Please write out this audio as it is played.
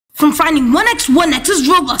from finding 1x1x's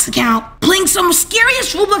Roblox account, playing some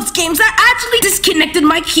scariest Roblox games that actually disconnected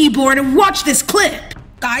my keyboard. And watch this clip.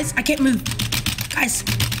 Guys, I can't move. Guys,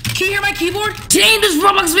 can you hear my keyboard? Today in this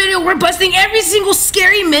Roblox video, we're busting every single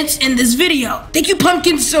scary myth in this video. Thank you,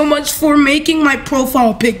 Pumpkin, so much for making my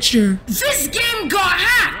profile picture. This game got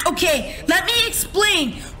hacked. Okay, let me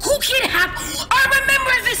explain. Who can hack? I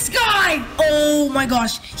remember this guy. Oh my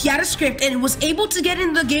gosh, he had a script and was able to get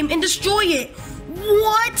in the game and destroy it.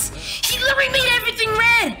 What? He literally made everything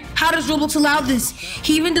red. How does Roblox allow this?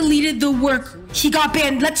 He even deleted the work. He got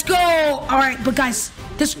banned. Let's go. All right, but guys,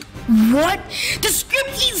 this what? The script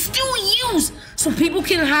he still used so people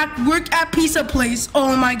can hack work at Pizza Place.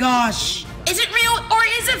 Oh my gosh. Is it real or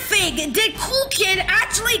is it fake? Did Cool Kid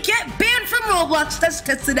actually get banned from Roblox? Let's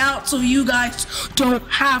test it out so you guys don't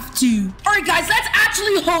have to. All right, guys, let's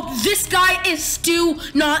actually hope this guy is still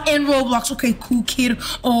not in Roblox. Okay, Cool Kid.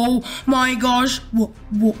 Oh my gosh. What?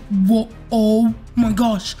 Oh my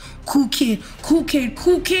gosh. Cool Kid, Cool Kid,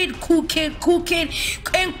 Cool Kid, Cool Kid, Cool Kid,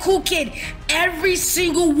 and Cool Kid. Every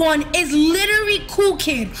single one is literally Cool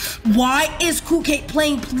Kid. Why is Cool Kid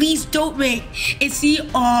playing? Please don't make. Is he?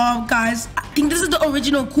 Guys, I think this is the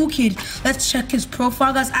original Cool Kid. Let's check his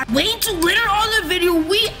profile, guys. Waiting to later on the video,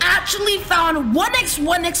 we actually found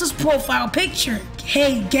 1x1x's profile picture.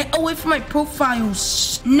 Hey, get away from my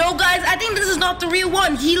profiles. No, guys, I think this is not the real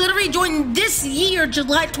one. He literally joined this year,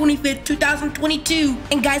 July 25th, 2022.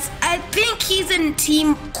 And guys, I think he's in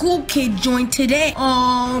Team Cool Kid joined today.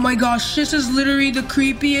 Oh my gosh, this is literally the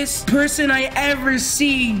creepiest person I ever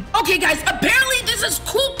seen. Okay, guys, apparently this is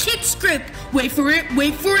Cool Kid script. Wait for it,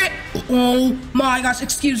 wait for it. Oh my gosh,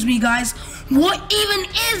 excuse me, guys. What even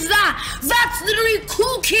is that? That's literally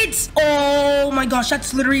Cool Kids. Oh my gosh,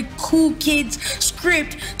 that's literally Cool Kids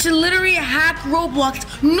script to literally hack Roblox.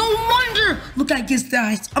 No wonder. Look at this,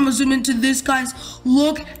 guys. I'm gonna zoom into this, guys.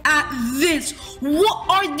 Look at this. What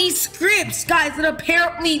are these scripts, guys? And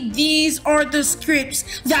apparently these are the scripts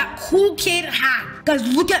that Cool Kid hacked. Guys,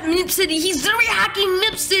 look at Mip City. He's literally hacking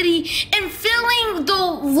Mip City and filling the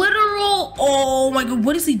literal. Oh my god,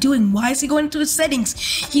 what is he doing? Why is he going to the settings?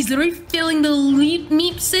 He's literally filling the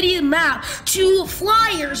Mip City map to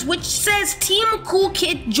flyers, which says Team Cool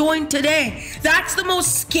Kid joined today. That's the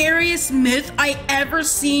most scariest myth I ever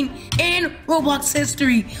seen in Roblox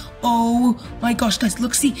history. Oh my gosh, guys,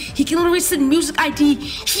 look, see, he can literally send music ID.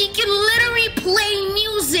 He can literally play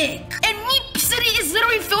music. And Mip City is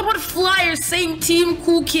literally filled with flyers saying Team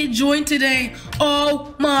Cool Kid joined today.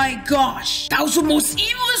 Oh my gosh. That was the most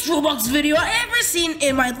evilest Roblox video I ever seen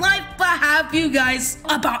in my life. But I have you guys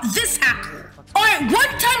about this hacker. Alright,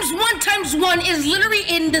 1x1x1 is literally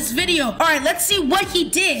in this video. Alright, let's see what he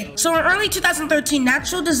did. So in early 2013,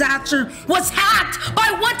 natural disaster was hacked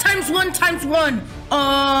by 1x1x1.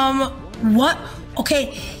 What?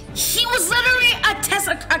 Okay, he was literally a test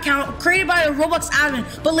account created by a Roblox admin,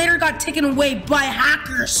 but later got taken away by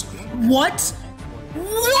hackers. What?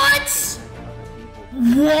 What?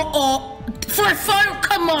 Whoa, for fun?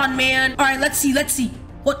 Come on, man. Alright, let's see.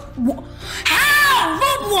 What? How?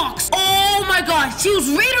 Roblox! Oh my gosh, he was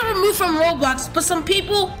ready to remove from Roblox, but some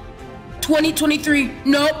people, 2023,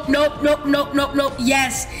 nope.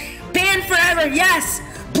 Yes, banned forever. Yes,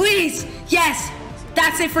 please. Yes,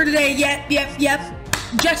 that's it for today. Yep.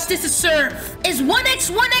 Justice is served. Is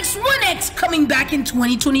 1x1x1x coming back in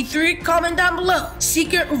 2023? Comment down below.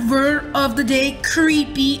 Secret word of the day,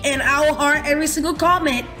 creepy, and I'll heart every single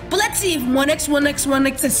comment. But let's see if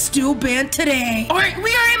 1x1x1x is still banned today. Alright,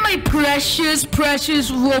 we are in my precious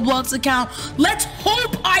Roblox account. Let's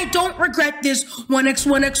hope I don't regret this.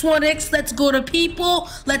 1x1x1x. Let's go to people.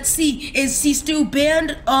 Let's see. Is he still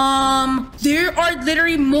banned? There are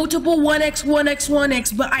literally multiple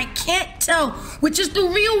 1x1x1x, but I can't tell which is the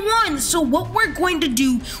real one. So what we're going to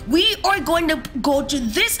do, we are going to go to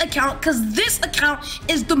this account because this account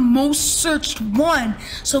is the most searched one.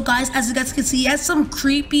 So guys, as you guys can see, he has some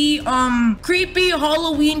creepy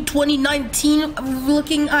Halloween 2019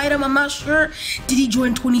 looking item. I'm not sure. Did he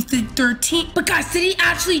join 2013? But guys, did he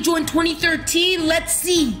actually join 2013? Let's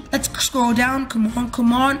see. Let's scroll down. Come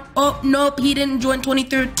on. Oh, nope. He didn't join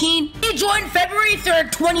 2013. He joined February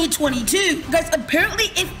 3rd, 2022. Guys, apparently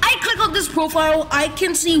if I click on this profile, I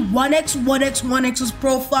can see 1x1x1x's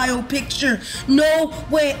profile picture. No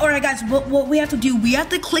way. All right, guys, what we have to do, we have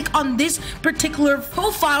to click on this particular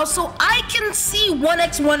profile so I can see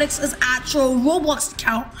 1x1x's actual Roblox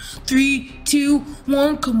account. 3, 2,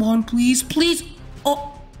 1. Come on, please.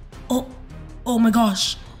 Oh my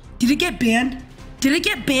gosh. Did it get banned?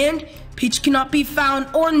 Page cannot be found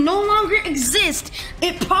or no longer exist.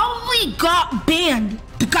 It probably got banned.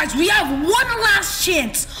 But guys, we have one last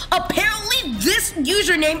chance. Apparently, this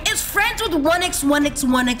username is friends with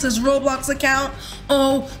 1x1x1x's Roblox account.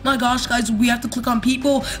 Oh my gosh, guys, we have to click on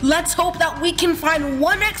people. Let's hope that we can find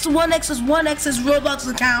 1x1x's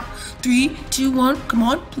Roblox account. 3, 2, 1, come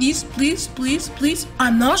on, please, please, please, please.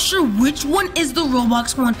 I'm not sure which one is the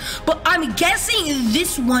Roblox one, but I'm guessing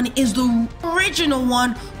this one is the original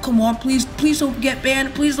one. Come on, please, please don't get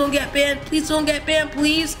banned. Please don't get banned. Please don't get banned,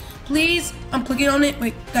 please. Please, I'm clicking on it.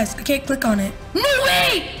 Wait, guys, I can't click on it. No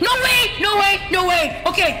way! No way! No way! No way!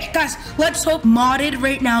 Okay, guys, let's hope modded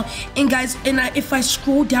right now. And guys, if I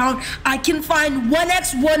scroll down, I can find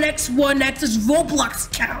 1x1x1x's Roblox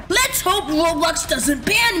account. Let's hope Roblox doesn't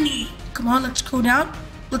ban me. Come on, let's scroll down.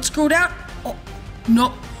 Let's scroll down. Oh,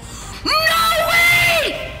 no. No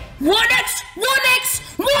way! 1x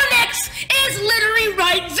is literally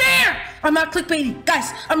right there. I'm not clickbaiting.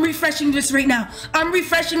 Guys, I'm refreshing this right now. I'm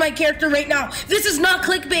refreshing my character right now. This is not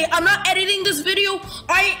clickbait. I'm not editing this video.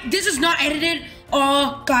 This is not edited.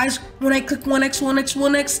 Guys, when I click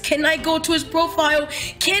 1x, can I go to his profile?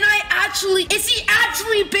 Can I actually, is he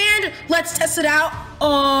actually banned? Let's test it out.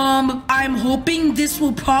 I'm hoping this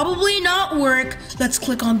will probably not work. Let's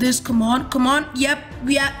click on this. Come on, come on. Yep,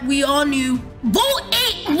 we all knew.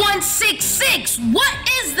 Vote8166. What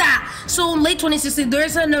is that? So in late 2016,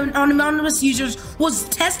 there's an anonymous user was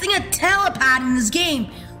testing a telepad in this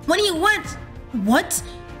game. When he went, what?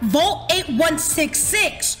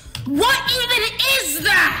 Vote8166. What even is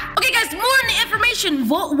that? Okay, guys, more information.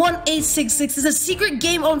 Vote1866 is a secret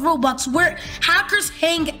game on Roblox where hackers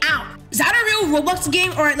hang out. Is that a real Roblox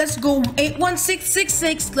game? All right, let's go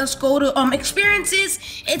 81666. Let's go to experiences.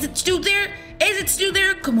 Is it still there? Is it still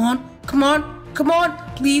there? Come on, come on, come on,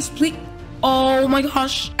 please, please. Oh my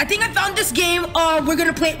gosh, I think I found this game. We're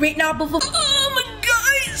gonna play it right now. Oh my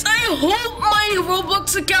guys, I hope my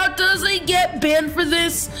Roblox account doesn't get banned for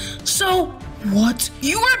this. So. What?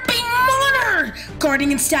 You are being monitored!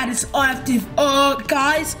 Guardian status active.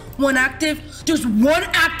 Guys, one active. There's one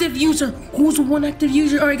active user. Who's one active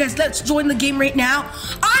user? Alright, guys, let's join the game right now.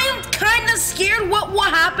 I'm kind of scared what will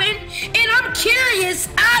happen, and I'm curious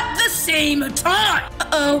at the same time.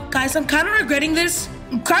 Uh-oh, guys, I'm kind of regretting this.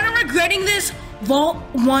 Vault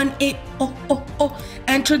 18.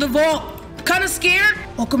 Enter the vault. Kind of scared.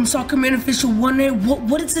 Welcome, Soccerman Official 1.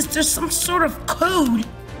 What is this? There's some sort of code.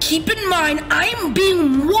 Keep in mind, I'm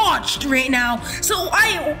being watched right now, so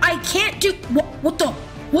I can't do what the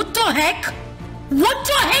heck? What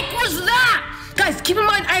the heck was that? Guys, keep in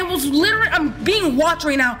mind, I'm being watched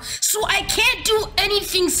right now, so I can't do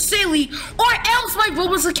anything silly, or else my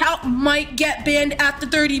Roblox account might get banned after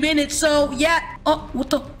 30 minutes. So yeah. Oh, what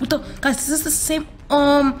the? Guys, this is the same.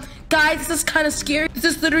 Guys, this is kind of scary. This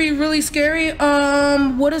is literally really scary.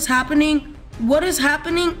 What is happening? What is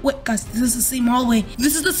happening? Wait, guys, this is the same hallway.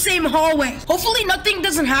 This is the same hallway. Hopefully nothing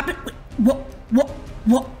doesn't happen. Wait, what?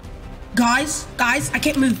 Guys, I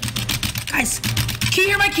can't move. Guys, can you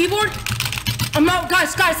hear my keyboard? I'm not,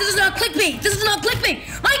 guys, this is not clickbait. This is not clickbait.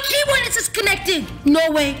 My keyboard is disconnected.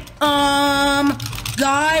 No way.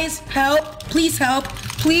 Guys, help. Please help.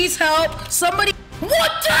 Please help. Somebody.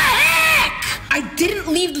 What the heck? I didn't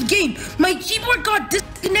leave the game. My keyboard got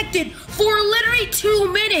disconnected for literally 2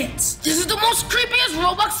 minutes. This is the most creepiest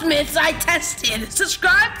Roblox myths I tested.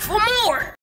 Subscribe for more.